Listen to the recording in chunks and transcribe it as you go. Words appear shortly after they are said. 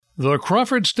The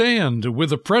Crawford Stand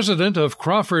with the president of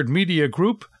Crawford Media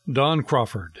Group, Don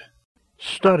Crawford.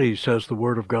 Study, says the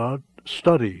Word of God.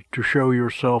 Study to show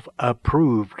yourself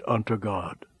approved unto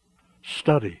God.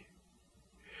 Study.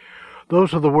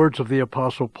 Those are the words of the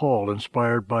Apostle Paul,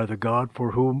 inspired by the God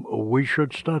for whom we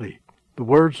should study. The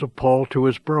words of Paul to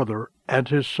his brother and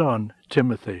his son,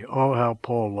 Timothy. Oh, how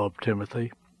Paul loved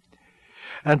Timothy.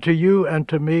 And to you and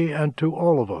to me and to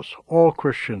all of us, all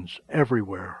Christians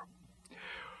everywhere.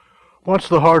 Once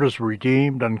the heart is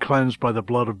redeemed and cleansed by the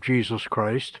blood of Jesus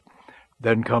Christ,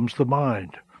 then comes the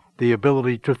mind, the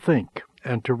ability to think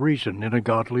and to reason in a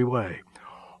godly way,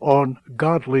 on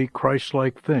godly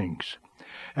Christ-like things,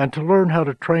 and to learn how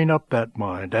to train up that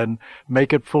mind and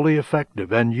make it fully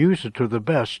effective and use it to the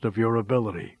best of your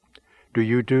ability. Do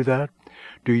you do that?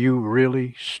 Do you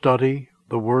really study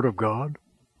the Word of God?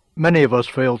 Many of us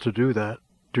fail to do that.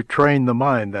 To train the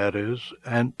mind, that is,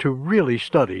 and to really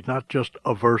study, not just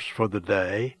a verse for the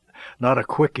day, not a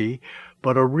quickie,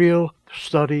 but a real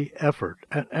study effort.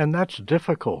 And that's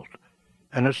difficult,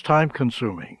 and it's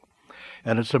time-consuming,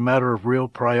 and it's a matter of real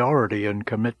priority and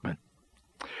commitment.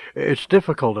 It's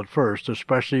difficult at first,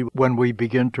 especially when we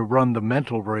begin to run the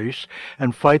mental race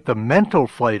and fight the mental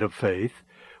fight of faith,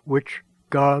 which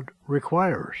God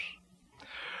requires.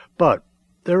 But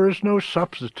there is no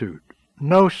substitute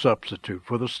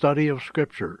for the study of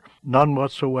Scripture, none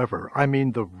whatsoever. I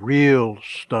mean the real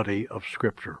study of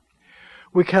Scripture.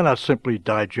 We cannot simply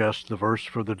digest the verse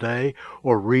for the day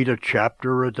or read a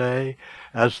chapter a day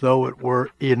as though it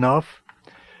were enough.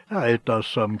 It does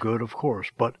some good, of course,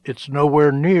 but it's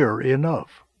nowhere near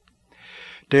enough.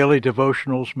 Daily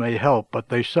devotionals may help, but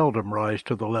they seldom rise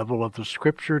to the level of the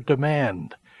Scripture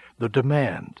demand, the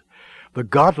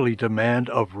godly demand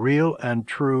of real and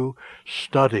true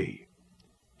study.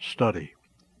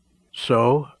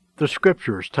 So, the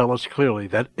Scriptures tell us clearly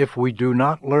that if we do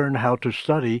not learn how to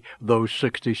study those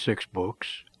 66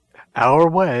 books, our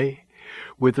way,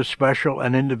 with the special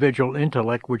and individual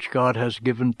intellect which God has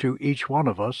given to each one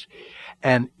of us,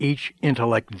 and each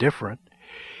intellect different,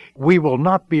 we will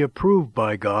not be approved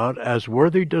by God as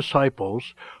worthy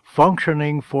disciples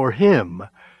functioning for Him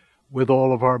with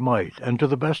all of our might and to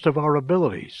the best of our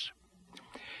abilities.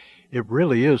 It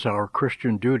really is our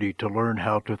Christian duty to learn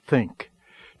how to think,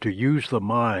 to use the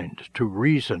mind, to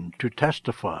reason, to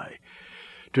testify,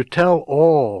 to tell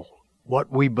all what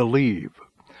we believe,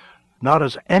 not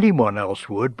as anyone else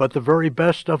would, but the very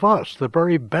best of us, the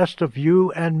very best of you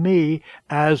and me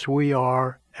as we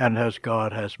are and as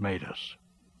God has made us.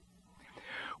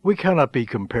 We cannot be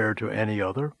compared to any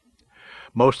other.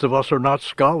 Most of us are not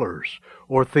scholars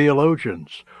or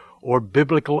theologians or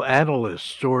biblical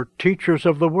analysts or teachers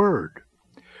of the Word.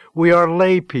 We are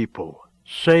lay people,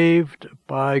 saved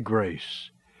by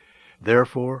grace.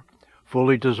 Therefore,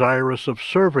 fully desirous of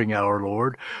serving our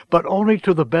Lord, but only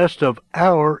to the best of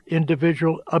our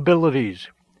individual abilities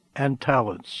and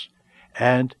talents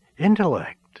and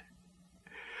intellect.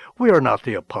 We are not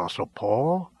the Apostle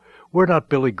Paul. We're not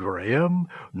Billy Graham,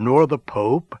 nor the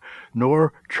Pope,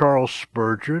 nor Charles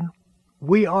Spurgeon.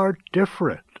 We are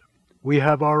different. We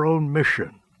have our own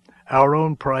mission, our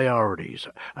own priorities,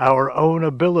 our own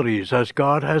abilities as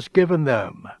God has given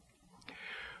them.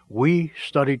 We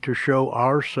study to show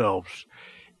ourselves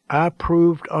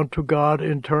approved unto God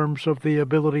in terms of the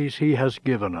abilities He has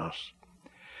given us.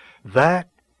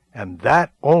 That, and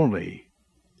that only,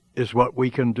 is what we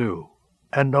can do,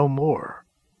 and no more.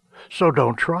 So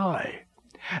don't try,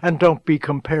 and don't be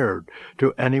compared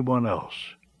to anyone else.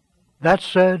 That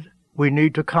said, we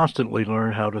need to constantly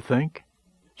learn how to think.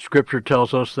 Scripture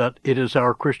tells us that it is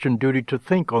our Christian duty to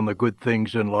think on the good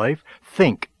things in life.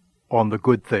 Think on the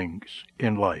good things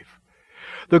in life.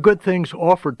 The good things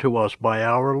offered to us by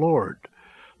our Lord,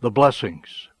 the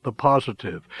blessings, the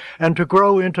positive, and to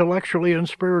grow intellectually and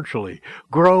spiritually.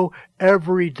 Grow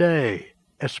every day,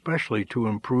 especially to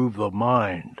improve the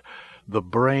mind, the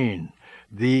brain,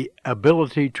 the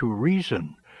ability to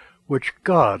reason, which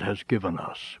God has given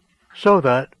us, so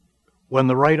that when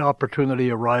the right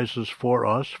opportunity arises for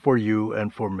us, for you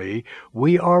and for me,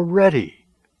 we are ready.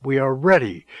 We are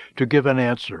ready to give an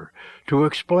answer, to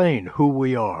explain who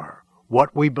we are,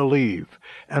 what we believe,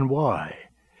 and why,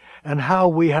 and how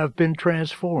we have been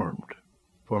transformed.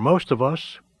 For most of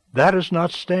us, that is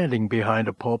not standing behind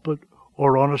a pulpit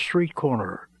or on a street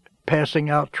corner, passing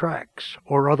out tracts,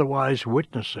 or otherwise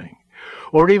witnessing,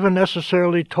 or even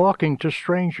necessarily talking to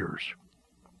strangers.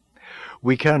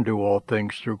 We can do all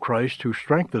things through Christ who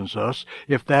strengthens us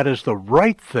if that is the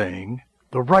right thing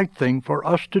for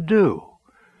us to do.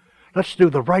 Let's do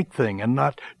the right thing and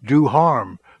not do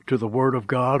harm to the Word of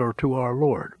God or to our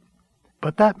Lord.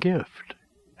 But that gift,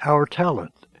 our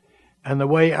talent, and the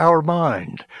way our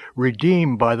mind,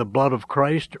 redeemed by the blood of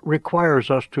Christ, requires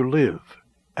us to live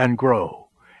and grow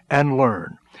and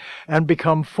learn and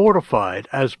become fortified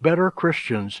as better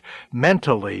Christians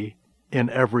mentally in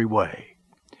every way.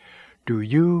 Do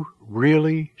you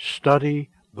really study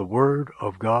the Word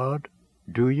of God?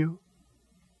 Do you?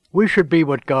 We should be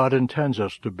what God intends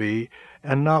us to be,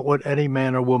 and not what any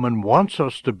man or woman wants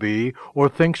us to be or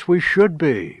thinks we should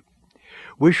be.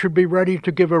 We should be ready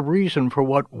to give a reason for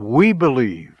what we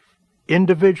believe,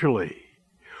 individually,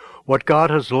 what God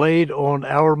has laid on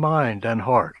our mind and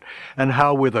heart, and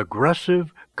how with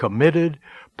aggressive, committed,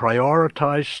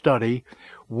 prioritized study,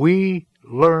 we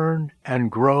learn and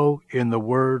grow in the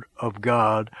Word of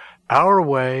God, our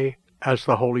way, as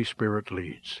the Holy Spirit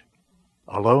leads.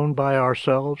 Alone by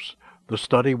ourselves, the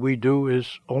study we do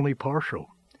is only partial.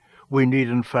 We need,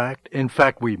 in fact,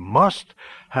 we must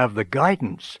have the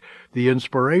guidance, the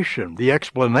inspiration, the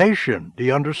explanation,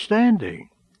 the understanding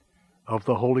of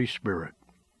the Holy Spirit.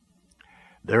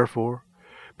 Therefore,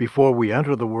 before we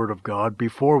enter the Word of God,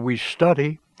 before we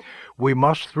study, we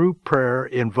must, through prayer,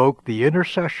 invoke the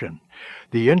intercession,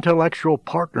 the intellectual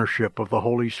partnership of the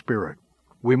Holy Spirit.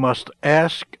 We must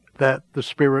ask that the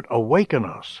Spirit awaken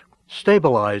us,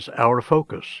 stabilize our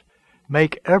focus,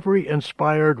 make every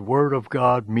inspired word of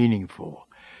God meaningful,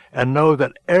 and know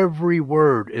that every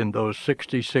word in those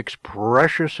 66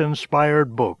 precious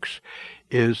inspired books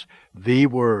is the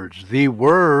words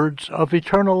of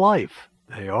eternal life.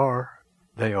 They are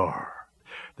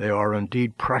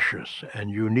indeed precious and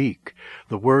unique,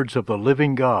 the words of the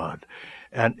living God.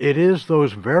 And it is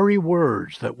those very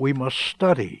words that we must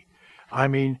study. I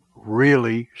mean,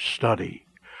 really study.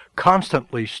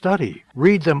 Constantly study.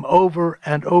 Read them over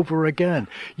and over again.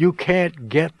 You can't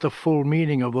get the full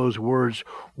meaning of those words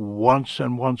once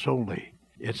and once only.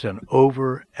 It's an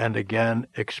over and again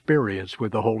experience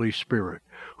with the Holy Spirit,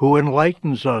 who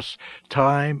enlightens us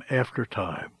time after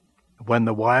time. When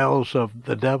the wiles of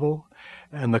the devil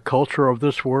and the culture of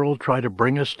this world try to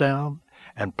bring us down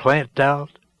and plant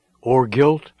doubt or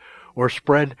guilt or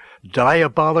spread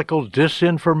diabolical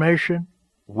disinformation,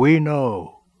 we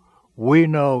know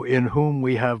in whom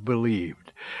we have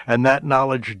believed, and that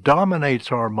knowledge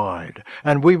dominates our mind,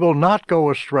 and we will not go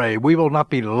astray. We will not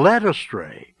be led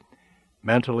astray,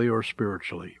 mentally or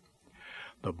spiritually.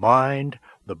 The mind,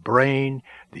 the brain,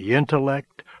 the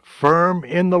intellect, firm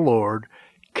in the Lord,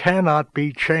 cannot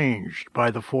be changed by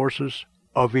the forces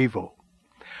of evil,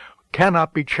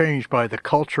 cannot be changed by the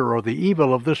culture or the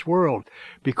evil of this world,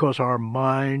 because our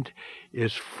mind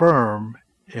is firm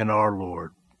in our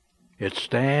Lord. It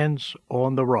stands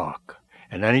on the rock,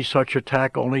 and any such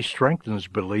attack only strengthens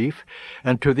belief,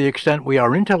 and to the extent we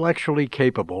are intellectually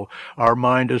capable, our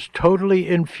mind is totally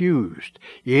infused,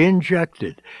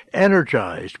 injected,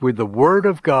 energized with the Word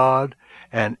of God,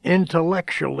 and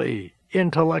intellectually,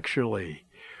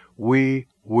 we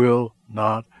will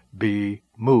not be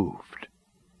moved.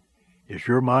 Is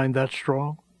your mind that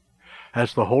strong?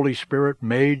 Has the Holy Spirit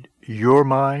made your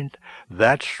mind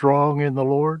that strong in the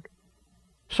Lord?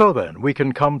 So then, we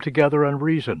can come together and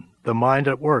reason, the mind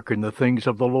at work in the things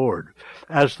of the Lord.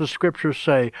 As the Scriptures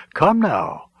say, come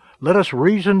now, let us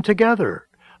reason together.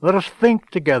 Let us think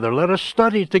together. Let us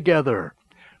study together.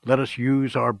 Let us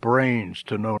use our brains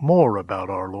to know more about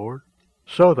our Lord,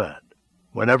 so that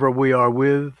whenever we are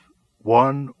with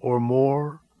one or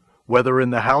more, whether in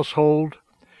the household,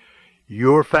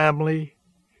 your family,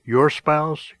 your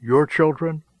spouse, your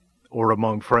children, or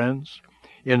among friends,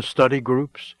 in study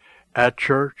groups, at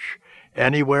church,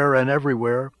 anywhere and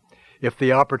everywhere, if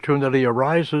the opportunity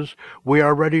arises, we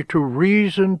are ready to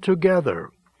reason together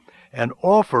and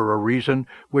offer a reason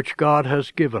which God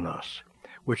has given us,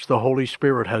 which the Holy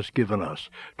Spirit has given us,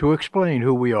 to explain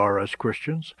who we are as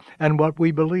Christians and what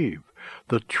we believe,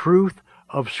 the truth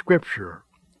of Scripture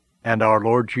and our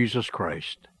Lord Jesus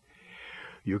Christ.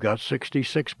 You got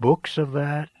 66 books of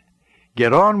that?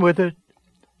 Get on with it.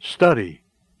 Study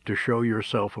to show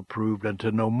yourself approved and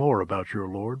to know more about your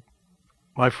Lord.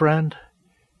 My friend,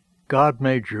 God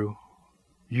made you.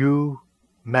 You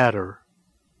matter.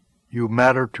 You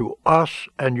matter to us,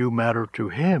 and you matter to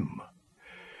Him.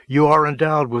 You are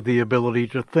endowed with the ability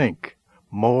to think,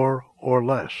 more or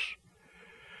less.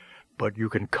 But you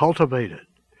can cultivate it,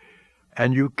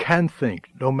 and you can think,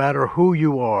 no matter who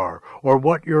you are or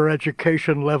what your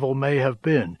education level may have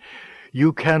been.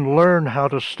 You can learn how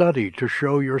to study to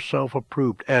show yourself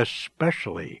approved,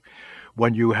 especially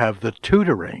when you have the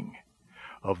tutoring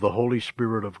of the Holy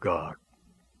Spirit of God.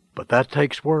 But that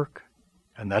takes work,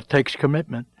 and that takes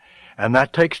commitment, and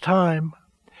that takes time.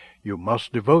 You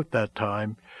must devote that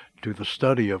time to the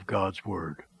study of God's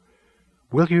Word.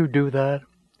 Will you do that?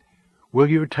 Will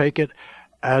you take it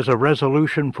as a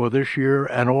resolution for this year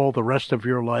and all the rest of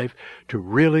your life to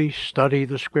really study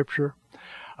the Scripture?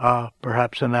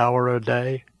 Perhaps an hour a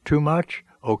day? Too much?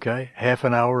 Okay, half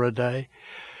an hour a day.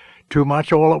 Too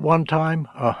much all at one time?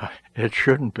 It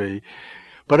shouldn't be.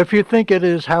 But if you think it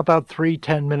is, how about 3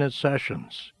 10-minute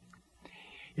sessions?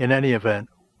 In any event,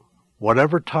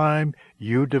 whatever time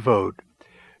you devote,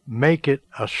 make it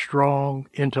a strong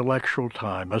intellectual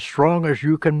time, as strong as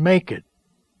you can make it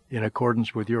in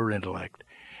accordance with your intellect.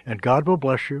 And God will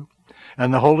bless you,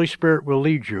 and the Holy Spirit will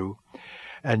lead you,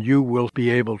 and you will be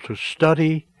able to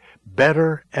study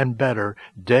better and better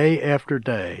day after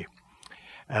day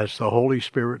as the Holy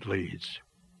Spirit leads.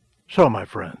 So, my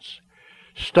friends,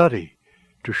 study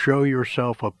to show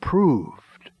yourself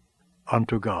approved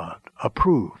unto God,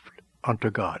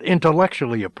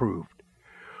 intellectually approved.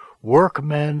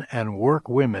 Workmen and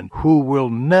workwomen who will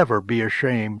never be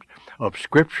ashamed of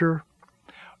Scripture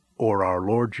or our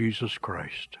Lord Jesus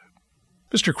Christ.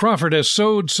 Mr. Crawford has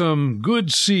sowed some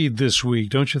good seed this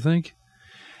week, don't you think?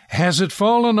 Has it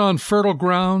fallen on fertile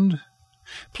ground?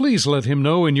 Please let him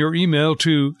know in your email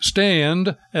to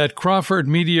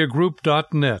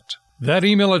stand@crawfordmediagroup.net. That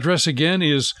email address again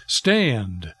is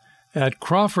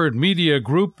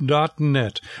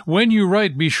stand@crawfordmediagroup.net. When you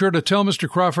write, be sure to tell Mr.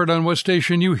 Crawford on what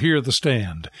station you hear the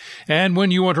Stand. And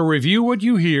when you want to review what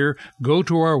you hear, go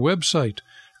to our website,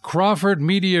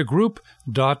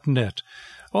 crawfordmediagroup.net.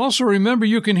 Also remember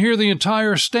you can hear the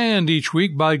entire Stand each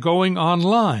week by going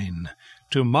online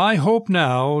to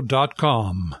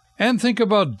myhopenow.com. And think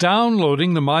about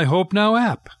downloading the My Hope Now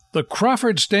app. The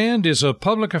Crawford Stand is a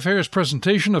public affairs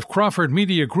presentation of Crawford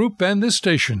Media Group and this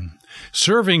station,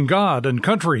 serving God and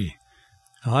country.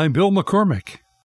 I'm Bill McCormick.